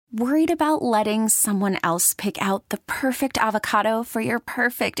Worried about letting someone else pick out the perfect avocado for your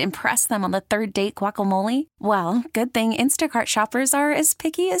perfect impress them on the third date guacamole? Well, good thing Instacart shoppers are as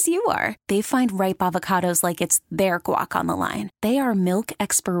picky as you are. They find ripe avocados like it's their guac on the line. They are milk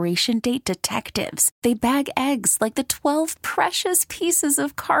expiration date detectives. They bag eggs like the 12 precious pieces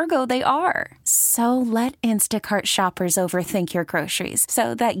of cargo they are. So let Instacart shoppers overthink your groceries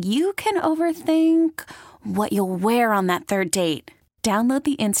so that you can overthink what you'll wear on that third date. Download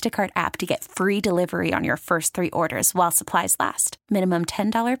the Instacart app to get free delivery on your first 3 orders while supplies last. Minimum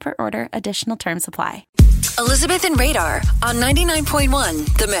 $10 per order. Additional terms apply. Elizabeth and Radar on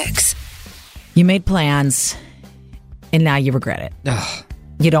 99.1 The Mix. You made plans, and now you regret it. Ugh.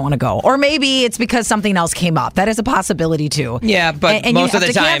 You don't want to go. Or maybe it's because something else came up. That is a possibility, too. Yeah, but and most you of the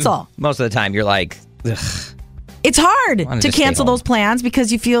have to time, cancel. you're like, ugh. It's hard to just stay cancel home. those plans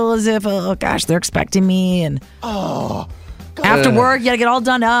because you feel as if, oh, gosh, they're expecting me. And after work, you got to get all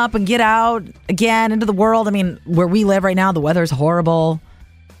done up and get out again into the world. I mean, where we live right now, the weather's horrible.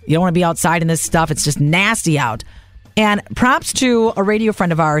 You don't want to be outside in this stuff. It's just nasty out. And props to a radio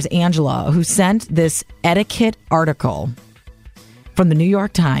friend of ours, Angela, who sent this etiquette article from the New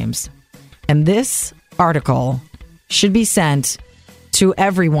York Times. And this article should be sent to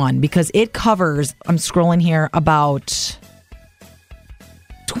everyone because it covers, I'm scrolling here, about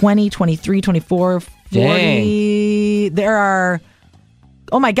 20, 23, 24, 40. Dang. There are,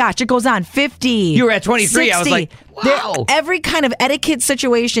 oh my gosh, it goes on, 50. You were at 23. 60. I was like, wow. Every kind of etiquette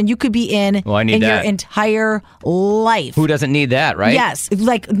situation you could be in Well, I need your that. entire life. Who doesn't need that, right? Yes.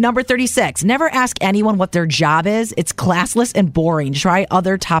 Like number 36. Never ask anyone what their job is. It's classless and boring. Try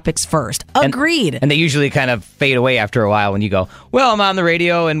other topics first. Agreed. And they usually kind of fade away after a while when you go, well, I'm on the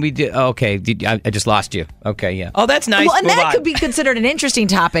radio and we did. Okay, I just lost you. Okay, yeah. Oh, that's nice. Well, and Move that on. could be considered an interesting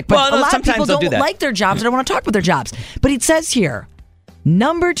topic, but Well, a lot of sometimes people they'll do don't that. like their jobs. They don't want to talk about their jobs. But it says here,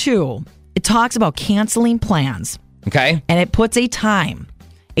 number 2, it talks about canceling plans. Okay. And it puts a time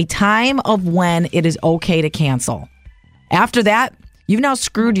of when it is okay to cancel. After that, you've now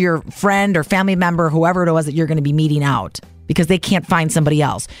screwed your friend or family member, whoever it was that you're going to be meeting out because they can't find somebody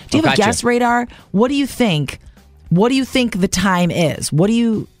else. Do you have a gotcha. guess, Radar? What do you think? What do you think the time is? What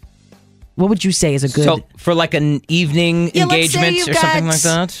would you say is a good So for like an evening Yeah, let's say engagement you've or something got- like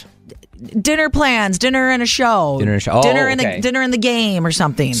that? dinner plans? Dinner and a show. Dinner and a show. Oh, dinner okay. dinner in the game or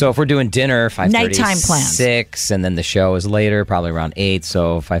something. So if we're doing dinner, 5:30, Nighttime plans. 6, and then the show is later, probably around 8,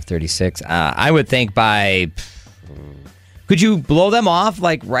 so 5:36. I would think by... Could you blow them off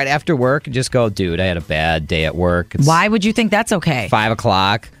like right after work and just go, dude, I had a bad day at work. It's Why would you think that's okay? 5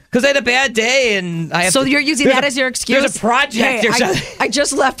 o'clock. Because I had a bad day and I have So to, you're using there's that a- as your excuse? There's a project Hey, or I, something. I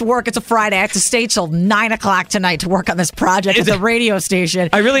just left work. It's a Friday. I have to stay till 9 o'clock tonight to work on this project at the radio station.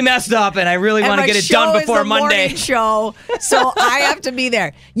 I really messed up and I really want to get it done before Monday. Show, so I have to be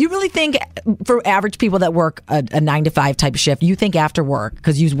there. You really think for average people that work a 9 to 5 type shift, you think after work,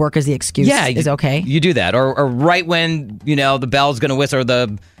 because use work as the excuse is okay? You do that. Or right when, the bell's going to whistle or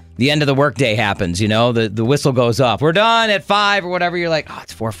the end of the workday happens, the whistle goes off. We're done at 5 or whatever. You're like, oh,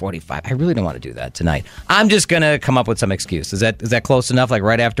 it's 4:45. I really don't want to do that tonight. I'm just going to come up with some excuse. Is that close enough, like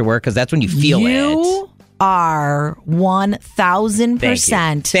right after work? Because that's when you feel it. You are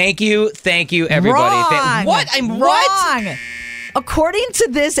 1,000%. Thank you, everybody. Wrong. What? I'm what? Wrong. According to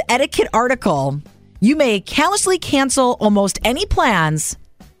this etiquette article, you may callously cancel almost any plans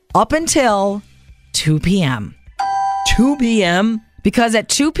up until 2 p.m. 2 p.m.? Because at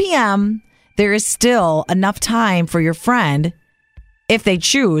 2 p.m., there is still enough time for your friend, if they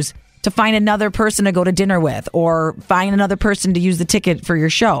choose, to find another person to go to dinner with or find another person to use the ticket for your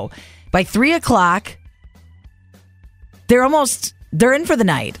show. By 3 o'clock, they're in for the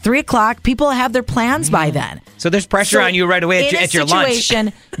night. 3 o'clock, people have their plans by then. So there's pressure on you right away at your lunch. In a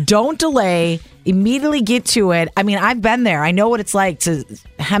situation, don't delay. Immediately get to it. I mean, I've been there. I know what it's like to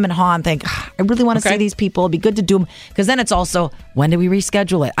hem and haw and think, I really want to see these people. It'd be good to do them. Because then it's also, when do we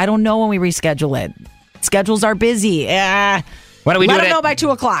reschedule it? I don't know when we reschedule it. Schedules are busy. Why don't we Let do them it know by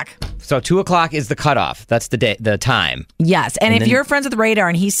 2 o'clock. So 2 o'clock is the cutoff. That's the time. Yes. And if then- you're friends with Radar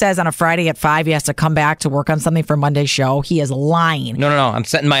and he says on a Friday at 5 he has to come back to work on something for Monday's show, he is lying. No. I'm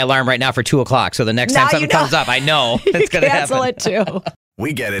setting my alarm right now for 2 o'clock. So the next time Now something you know. comes up, I know it's going to happen. Cancel it too.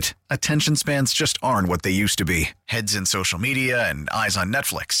 We get it. Attention spans just aren't what they used to be. Heads in social media and eyes on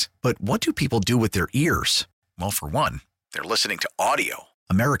Netflix. But what do people do with their ears? Well, for one, they're listening to audio.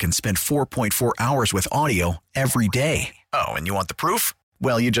 Americans spend 4.4 hours with audio every day. Oh, and you want the proof?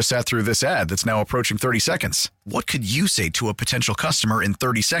 Well, you just sat through this ad that's now approaching 30 seconds. What could you say to a potential customer in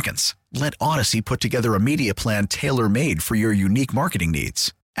 30 seconds? Let Odyssey put together a media plan tailor-made for your unique marketing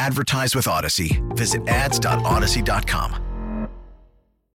needs. Advertise with Odyssey. Visit ads.odyssey.com.